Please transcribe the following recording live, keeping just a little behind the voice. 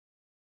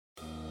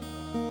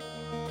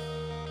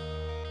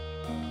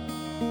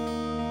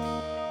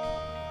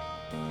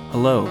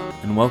Hello,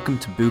 and welcome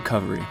to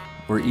Bookovery,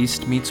 where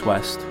East meets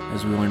West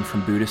as we learn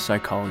from Buddhist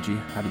psychology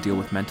how to deal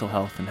with mental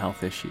health and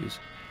health issues.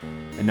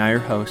 And now your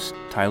hosts,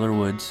 Tyler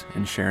Woods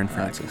and Sharon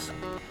Francis.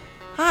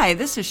 Hi,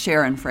 this is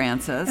Sharon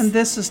Francis. And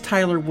this is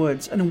Tyler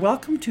Woods, and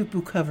welcome to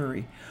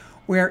Bookovery,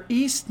 where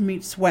East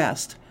meets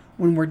West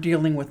when we're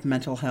dealing with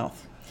mental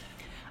health.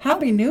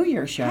 Happy New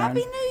Year, Sharon.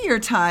 Happy New Year,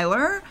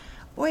 Tyler.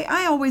 Boy,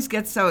 I always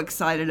get so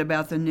excited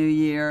about the new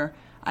year.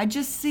 I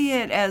just see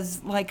it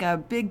as like a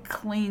big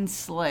clean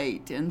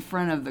slate in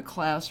front of the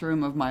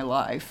classroom of my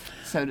life,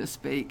 so to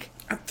speak.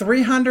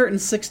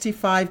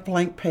 365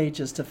 blank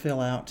pages to fill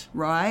out.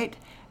 Right?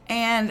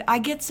 And I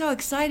get so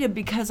excited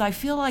because I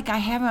feel like I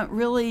haven't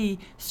really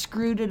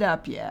screwed it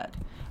up yet.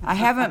 I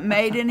haven't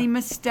made any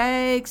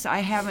mistakes. I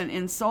haven't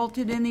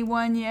insulted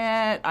anyone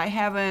yet. I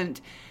haven't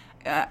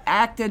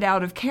acted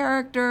out of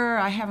character.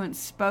 I haven't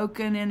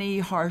spoken any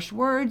harsh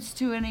words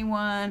to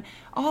anyone.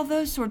 All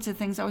those sorts of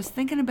things. I was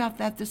thinking about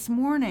that this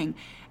morning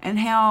and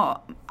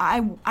how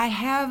I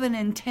have an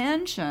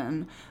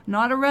intention,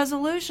 not a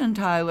resolution,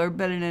 Tyler,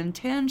 but an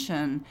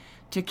intention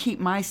to keep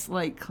my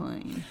slate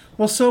clean.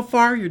 Well, so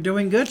far you're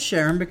doing good,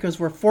 Sharon,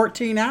 because we're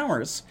 14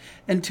 hours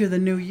into the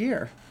new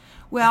year.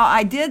 Well,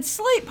 I did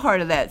sleep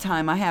part of that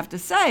time, I have to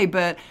say,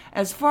 but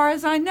as far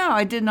as I know,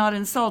 I did not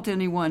insult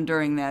anyone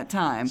during that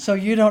time. So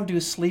you don't do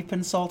sleep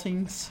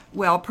insultings?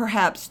 Well,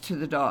 perhaps to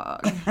the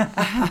dog.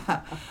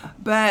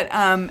 But,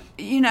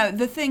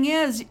 the thing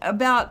is,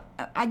 about,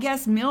 I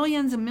guess,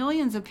 millions and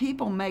millions of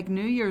people make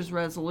New Year's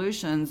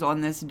resolutions on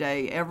this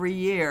day every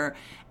year,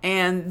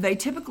 and they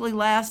typically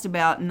last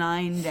about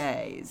 9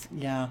 days.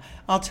 Yeah,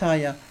 I'll tell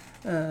you,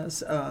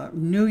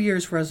 New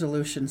Year's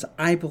resolutions,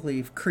 I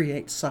believe,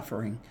 create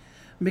suffering.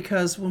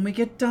 Because when we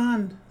get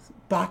done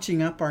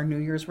botching up our New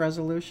Year's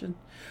resolution,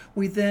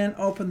 we then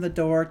open the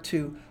door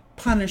to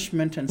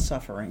punishment and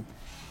suffering.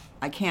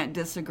 I can't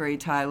disagree,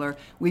 Tyler.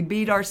 We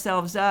beat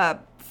ourselves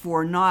up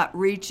for not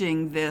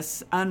reaching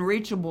this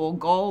unreachable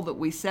goal that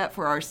we set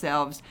for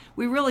ourselves.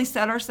 We really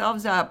set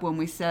ourselves up when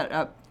we set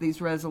up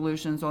these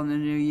resolutions on the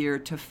new year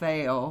to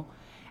fail.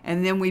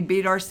 And then we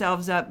beat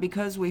ourselves up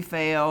because we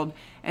failed.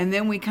 And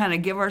then we kind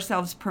of give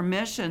ourselves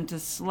permission to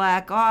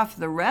slack off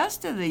the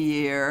rest of the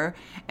year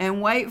and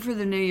wait for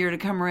the new year to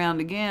come around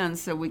again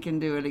so we can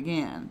do it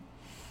again.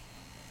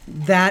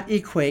 That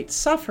equates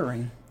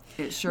suffering.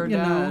 It sure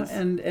does.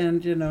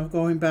 And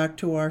going back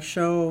to our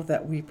show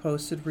that we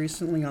posted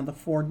recently on the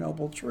Four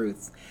Noble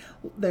Truths,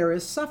 there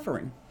is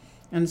suffering.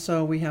 And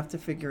so we have to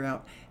figure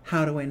out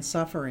how to end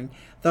suffering.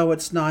 Though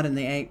it's not in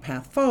the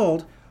Eight-Path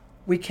Fold,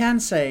 we can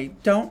say,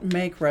 don't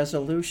make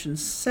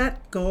resolutions,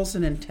 set goals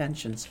and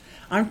intentions.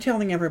 I'm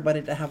telling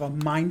everybody to have a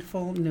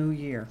mindful new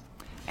year.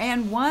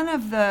 And one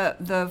of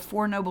the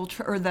Four Noble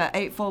or the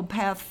Eightfold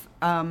Path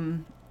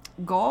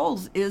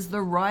goals is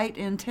the right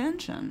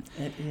intention.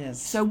 It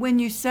is. So when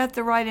you set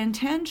the right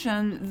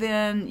intention,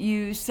 then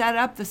you set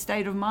up the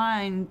state of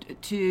mind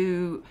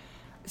to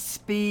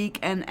speak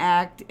and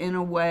act in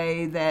a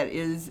way that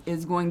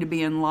is going to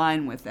be in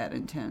line with that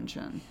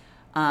intention.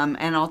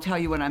 And I'll tell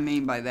you what I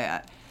mean by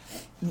that.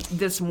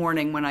 This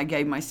morning when I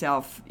gave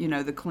myself,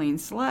 the clean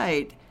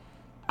slate,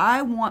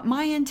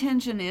 my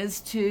intention is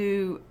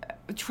to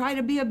try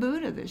to be a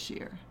Buddha this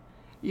year,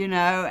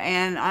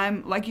 and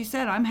I'm, like you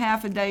said, I'm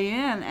half a day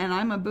in and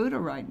I'm a Buddha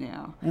right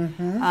now.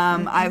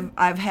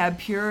 I've had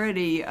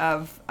purity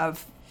of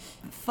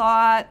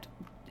thought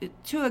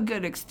to a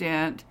good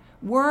extent,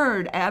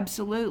 word,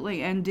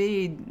 absolutely, and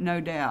deed,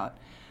 no doubt.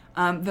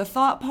 The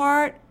thought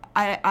part,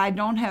 I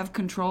don't have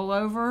control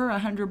over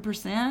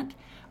 100%.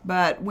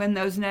 But when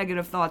those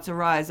negative thoughts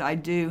arise, I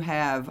do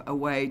have a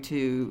way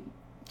to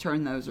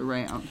turn those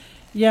around.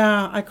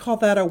 Yeah, I call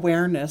that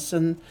awareness.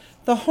 And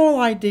the whole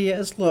idea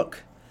is,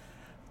 look,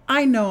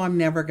 I know I'm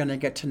never going to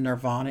get to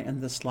nirvana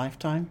in this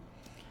lifetime.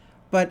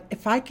 But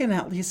if I can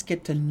at least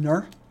get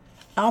to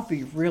I'll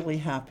be really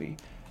happy.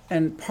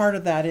 And part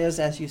of that is,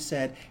 as you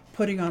said,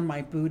 putting on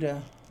my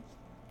Buddha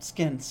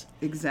skins.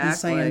 Exactly. And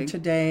saying,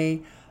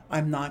 today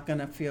I'm not going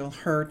to feel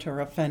hurt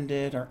or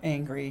offended or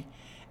angry.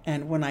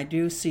 And when I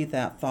do see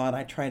that thought,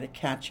 I try to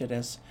catch it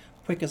as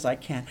quick as I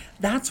can.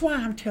 That's why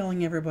I'm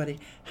telling everybody,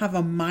 have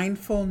a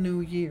mindful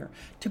new year.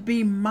 To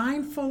be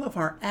mindful of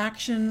our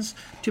actions,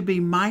 to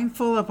be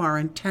mindful of our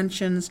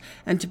intentions,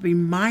 and to be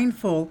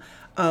mindful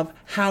of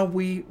how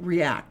we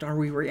react. Are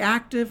we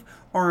reactive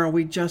or are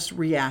we just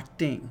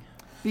reacting?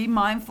 Be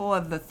mindful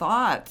of the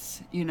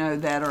thoughts,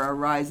 that are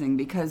arising,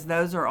 because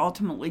those are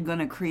ultimately going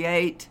to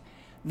create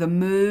the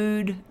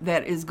mood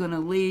that is going to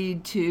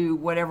lead to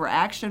whatever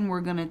action we're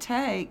going to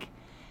take,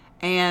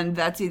 and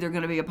that's either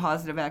going to be a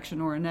positive action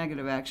or a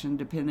negative action,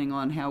 depending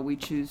on how we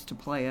choose to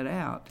play it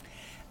out.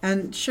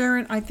 And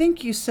Sharon, I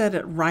think you said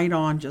it right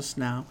on just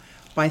now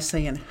by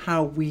saying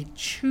how we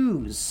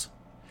choose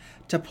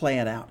to play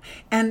it out.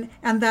 And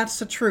that's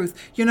the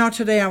truth.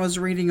 Today I was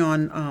reading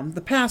on,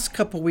 the past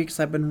couple weeks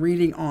I've been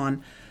reading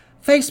on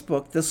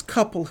Facebook, this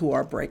couple who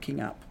are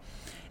breaking up.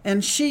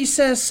 and she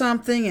says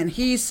something, and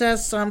he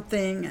says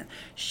something, and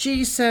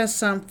she says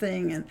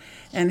something,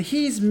 and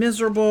he's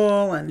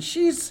miserable, and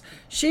she's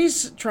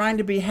trying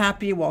to be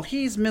happy while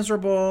he's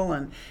miserable,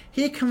 and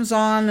he comes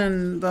on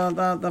and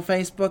the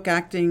Facebook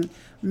acting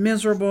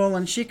miserable,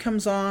 and she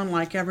comes on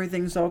like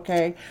everything's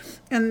okay.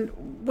 And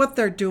what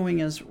they're doing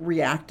is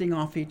reacting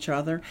off each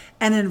other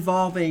and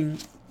involving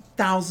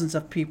thousands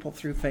of people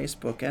through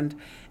Facebook.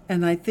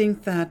 And I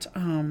think that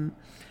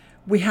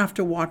we have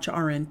to watch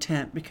our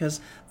intent,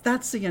 because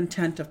that's the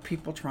intent of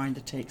people trying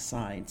to take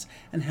sides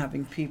and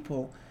having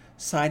people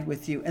side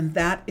with you. And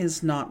that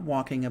is not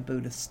walking a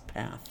Buddhist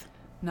path.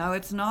 No,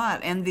 it's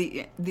not. And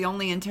the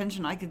only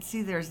intention I could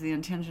see there is the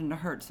intention to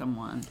hurt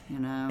someone, you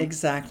know.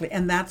 Exactly.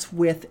 And that's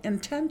with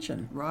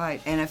intention. Right.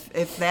 And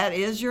if that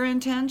is your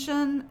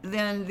intention,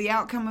 then the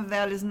outcome of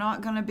that is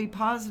not going to be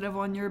positive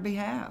on your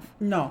behalf.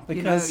 No,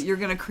 because you're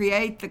going to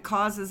create the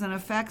causes and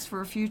effects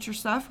for future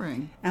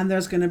suffering. And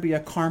there's going to be a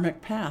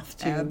karmic path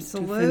to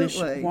finish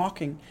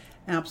walking.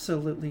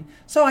 Absolutely.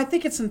 So I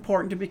think it's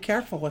important to be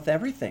careful with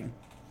everything.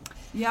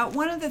 Yeah,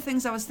 one of the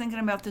things I was thinking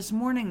about this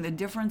morning, the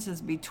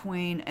differences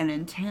between an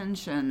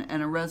intention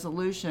and a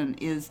resolution,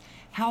 is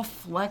how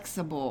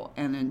flexible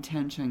an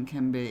intention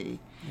can be.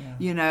 Yeah.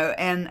 You know,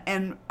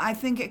 and I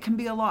think it can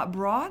be a lot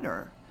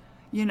broader.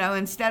 You know,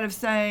 instead of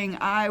saying,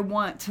 I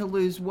want to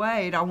lose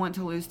weight, I want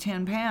to lose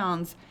 10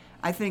 pounds,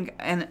 I think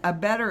a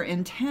better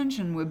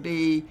intention would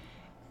be,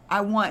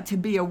 I want to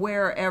be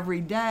aware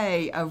every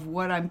day of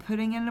what I'm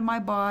putting into my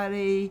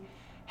body,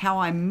 how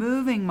I'm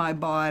moving my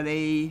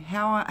body,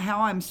 how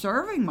I'm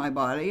serving my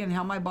body, and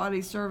how my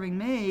body's serving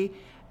me,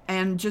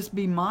 and just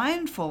be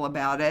mindful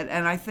about it.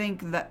 And I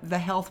think that the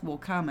health will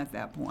come at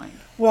that point.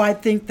 Well, I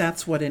think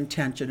that's what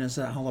intention is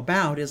all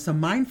about, is the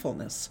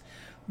mindfulness.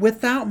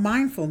 Without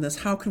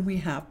mindfulness, how can we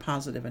have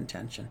positive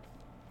intention?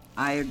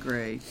 I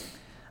agree.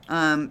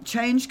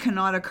 Change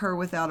cannot occur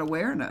without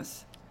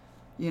awareness.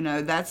 You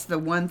know, that's the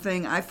one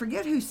thing, I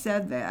forget who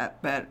said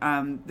that, but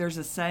there's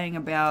a saying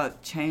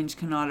about change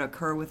cannot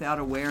occur without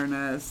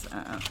awareness.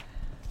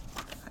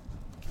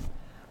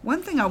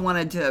 One thing I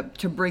wanted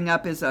to bring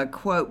up is a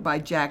quote by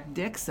Jack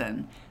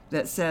Dixon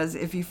that says,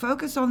 if you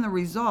focus on the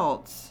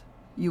results,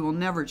 you will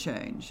never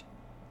change.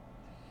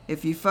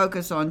 If you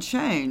focus on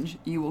change,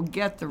 you will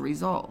get the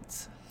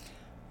results.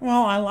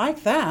 Well, I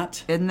like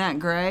that. Isn't that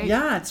great?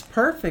 Yeah, it's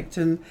perfect.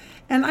 And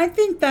I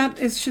think that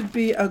it should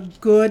be a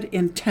good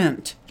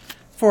intent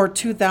for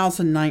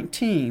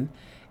 2019,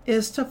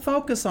 is to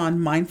focus on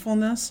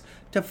mindfulness,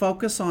 to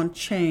focus on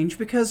change,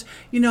 because,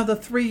 you know, the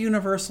three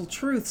universal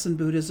truths in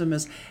Buddhism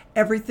is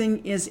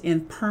everything is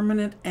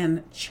impermanent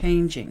and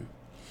changing.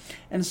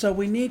 And so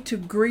we need to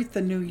greet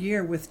the new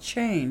year with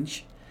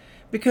change,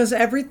 because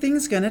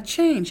everything's going to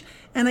change.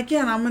 And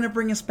again, I'm going to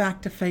bring us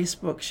back to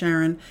Facebook,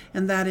 Sharon,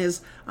 and that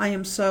is, I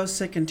am so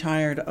sick and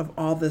tired of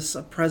all this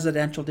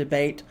presidential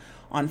debate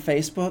on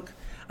Facebook.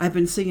 I've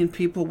been seeing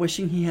people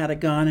wishing he had a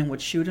gun and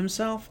would shoot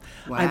himself.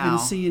 Wow. I've been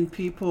seeing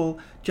people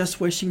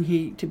just wishing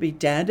he to be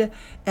dead.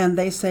 And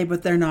they say,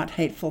 but they're not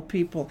hateful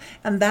people.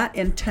 And that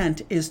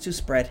intent is to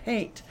spread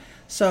hate.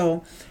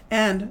 So,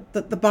 and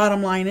the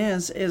bottom line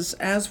is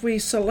as we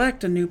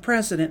select a new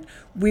president,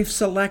 we've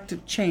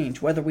selected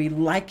change, whether we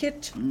like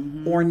it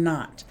or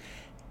not.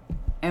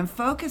 And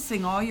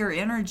focusing all your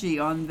energy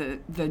on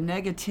the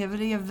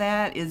negativity of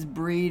that is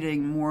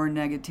breeding more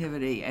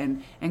negativity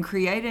and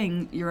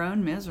creating your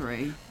own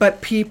misery.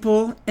 But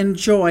people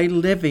enjoy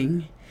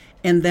living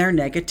in their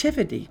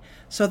negativity.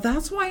 So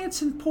that's why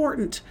it's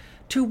important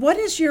to, what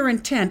is your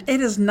intent?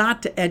 It is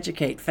not to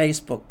educate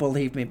Facebook,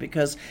 believe me,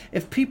 because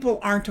if people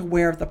aren't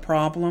aware of the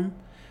problem,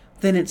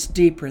 then it's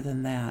deeper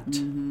than that.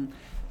 Mm-hmm.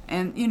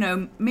 And, you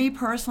know, me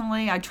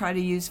personally, I try to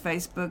use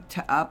Facebook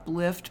to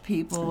uplift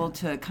people,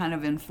 to kind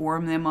of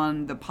inform them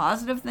on the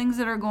positive things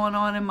that are going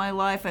on in my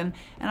life. And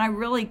I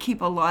really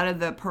keep a lot of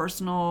the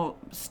personal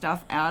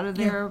stuff out of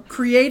there. Yeah.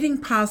 Creating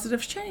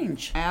positive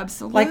change.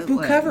 Absolutely. Like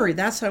Bukavari.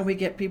 That's how we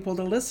get people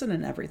to listen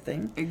and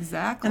everything.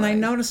 Exactly. And I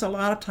notice a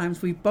lot of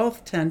times we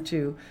both tend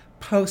to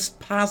post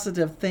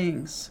positive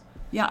things.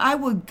 Yeah, I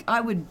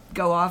would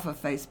go off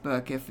of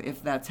Facebook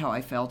if that's how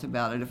I felt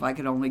about it, if I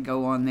could only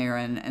go on there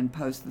and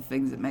post the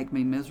things that make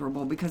me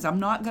miserable, because I'm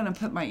not going to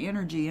put my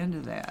energy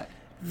into that.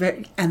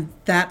 And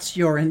that's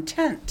your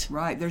intent.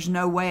 Right. There's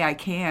no way I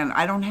can.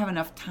 I don't have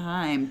enough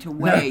time to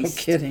waste.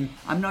 No kidding.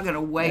 I'm not going to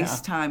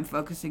waste time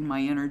focusing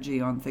my energy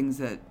on things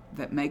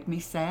that make me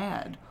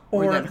sad.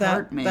 Or that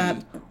hurt me.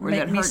 That or make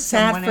that me hurt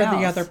sad someone for else.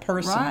 the other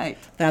person. Right.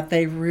 That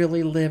they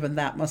really live in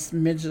that much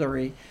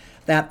misery,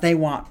 that they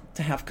want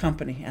to have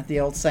company. And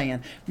the old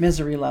saying,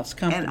 misery loves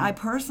company. And I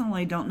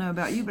personally don't know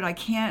about you, but I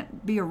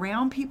can't be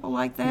around people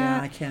like that.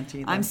 Yeah, I can't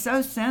either. I'm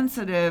so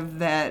sensitive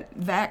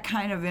that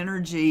kind of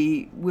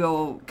energy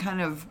will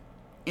kind of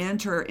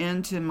enter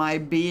into my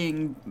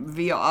being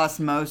via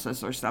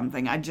osmosis or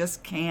something. I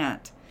just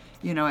can't.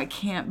 You know, I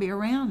can't be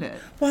around it.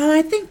 Well,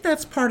 I think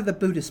that's part of the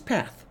Buddhist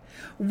path.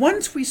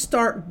 Once we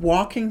start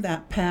walking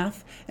that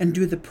path and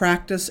do the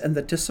practice and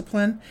the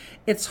discipline,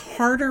 it's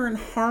harder and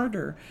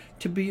harder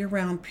to be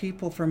around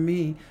people, for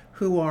me,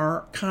 who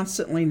are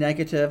constantly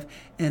negative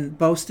and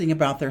boasting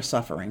about their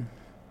suffering.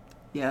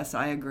 Yes,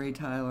 I agree,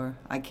 Tyler.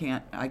 I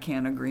can't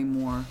agree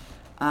more.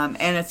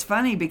 And it's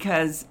funny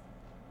because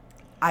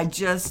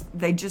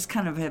they just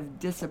kind of have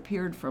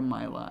disappeared from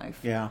my life.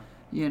 Yeah.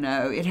 You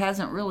know, it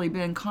hasn't really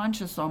been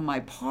conscious on my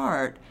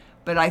part,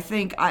 but I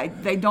think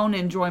they don't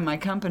enjoy my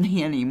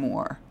company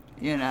anymore,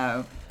 you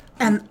know.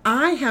 And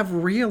I have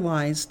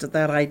realized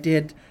that I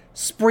did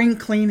spring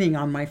cleaning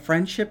on my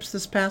friendships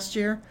this past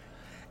year,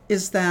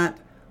 is that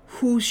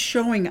who's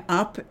showing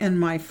up in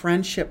my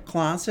friendship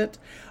closet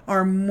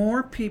are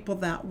more people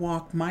that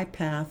walk my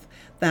path,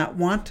 that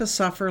want to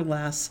suffer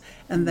less,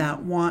 and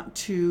that want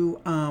to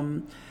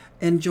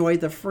enjoy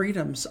the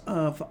freedoms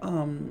of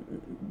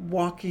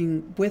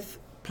walking with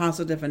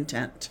positive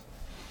intent.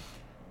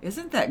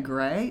 Isn't that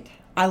great?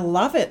 I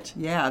love it.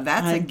 Yeah,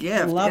 that's a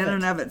gift in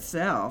and of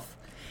itself.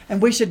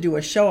 And we should do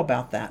a show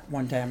about that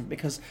one time,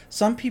 because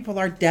some people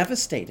are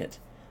devastated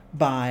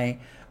by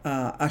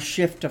a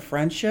shift of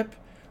friendship,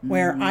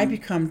 where I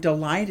become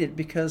delighted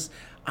because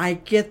I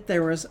get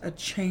there was a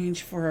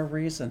change for a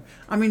reason.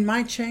 I mean,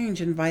 my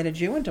change invited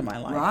you into my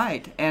life.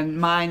 Right, and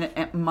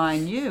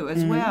mine you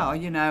as well.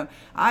 You know,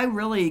 I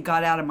really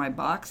got out of my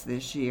box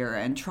this year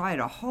and tried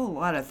a whole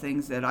lot of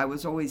things that I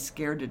was always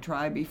scared to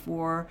try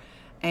before.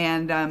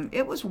 And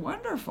it was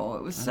wonderful.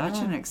 It was such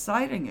an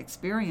exciting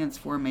experience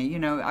for me. You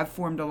know, I've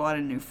formed a lot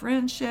of new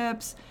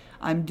friendships.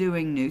 I'm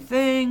doing new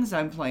things.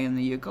 I'm playing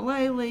the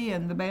ukulele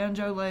and the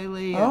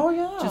banjo-lele.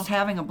 And just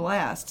having a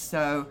blast.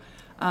 So,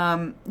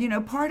 you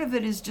know, part of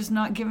it is just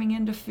not giving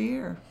in to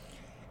fear.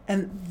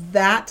 And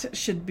that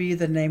should be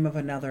the name of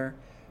another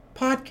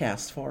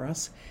podcast for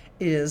us,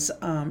 is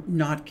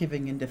not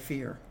giving in to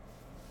fear.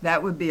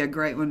 That would be a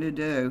great one to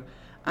do.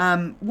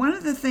 One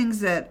of the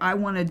things that I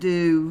want to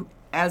do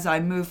as I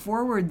move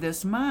forward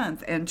this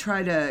month and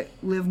try to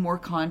live more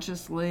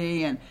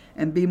consciously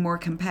and be more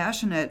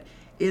compassionate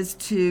is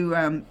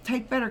to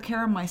take better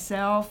care of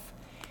myself,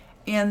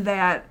 in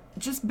that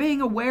just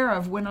being aware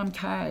of when I'm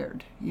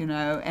tired, you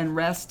know, and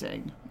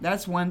resting.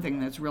 That's one thing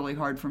that's really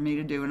hard for me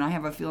to do, and I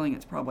have a feeling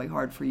it's probably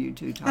hard for you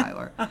too,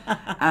 Tyler.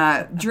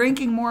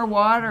 Drinking more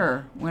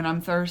water when I'm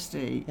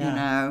thirsty, you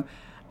know.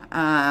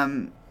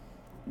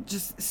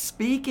 Just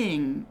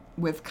speaking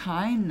with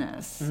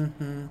kindness,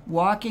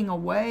 walking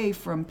away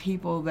from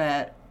people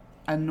that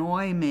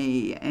annoy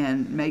me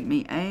and make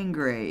me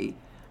angry,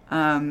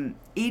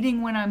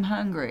 eating when I'm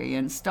hungry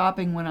and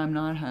stopping when I'm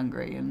not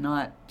hungry, and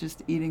not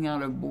just eating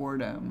out of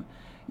boredom.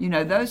 You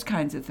know, those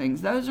kinds of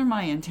things. Those are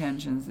my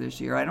intentions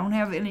this year. I don't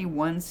have any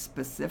one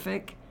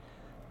specific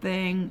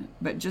thing,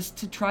 but just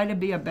to try to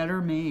be a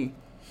better me.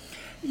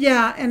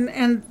 Yeah,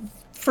 and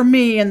for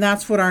me, and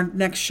that's what our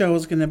next show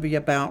is going to be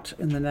about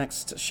in the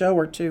next show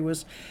or two,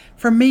 is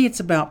for me it's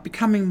about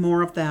becoming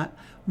more of that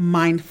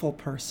mindful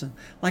person.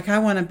 Like, I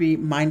want to be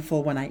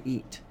mindful when I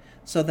eat,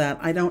 so that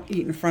I don't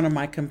eat in front of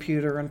my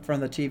computer, in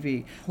front of the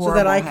TV, so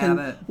that I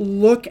can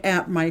look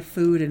at my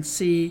food and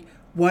see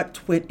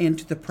what went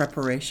into the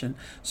preparation,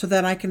 so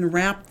that I can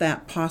wrap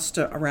that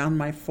pasta around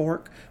my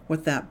fork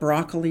with that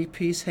broccoli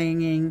piece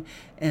hanging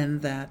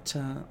and that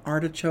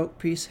artichoke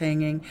piece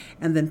hanging,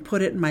 and then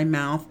put it in my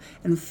mouth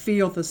and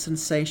feel the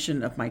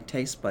sensation of my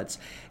taste buds,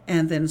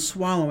 and then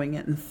swallowing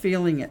it and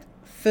feeling it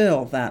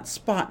fill that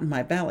spot in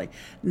my belly.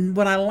 And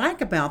what I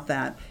like about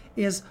that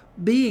is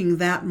being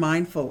that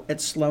mindful, it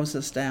slows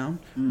us down.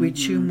 We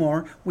chew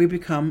more, we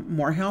become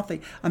more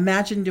healthy.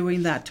 Imagine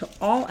doing that to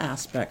all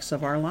aspects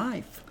of our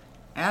life.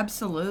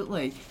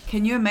 Absolutely.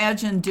 Can you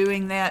imagine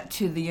doing that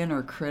to the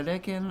inner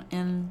critic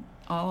in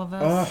all of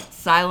us?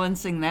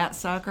 Silencing that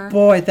sucker?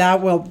 Boy,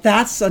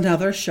 that's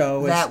another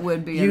show. That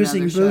would be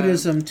using another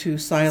Buddhism show. to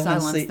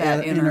silence the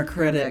that inner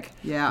critic.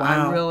 Yeah,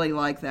 wow. I really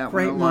like that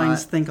Great one a lot.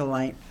 minds think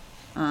alike.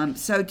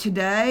 So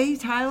today,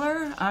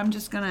 Tyler, I'm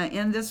just going to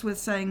end this with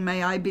saying,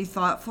 may I be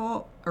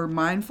thoughtful or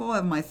mindful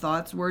of my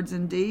thoughts, words,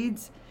 and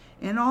deeds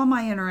in all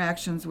my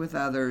interactions with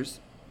others,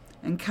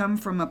 and come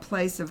from a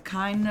place of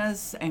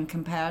kindness and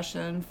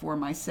compassion for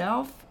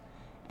myself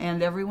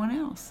and everyone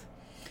else.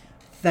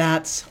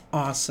 That's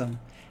awesome.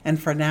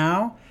 And for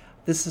now,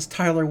 this is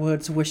Tyler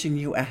Woods wishing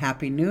you a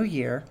happy new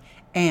year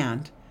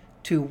and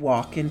to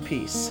walk in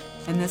peace.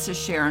 And this is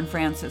Sharon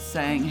Francis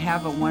saying,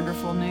 have a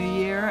wonderful new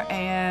year,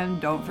 and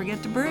don't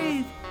forget to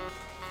breathe.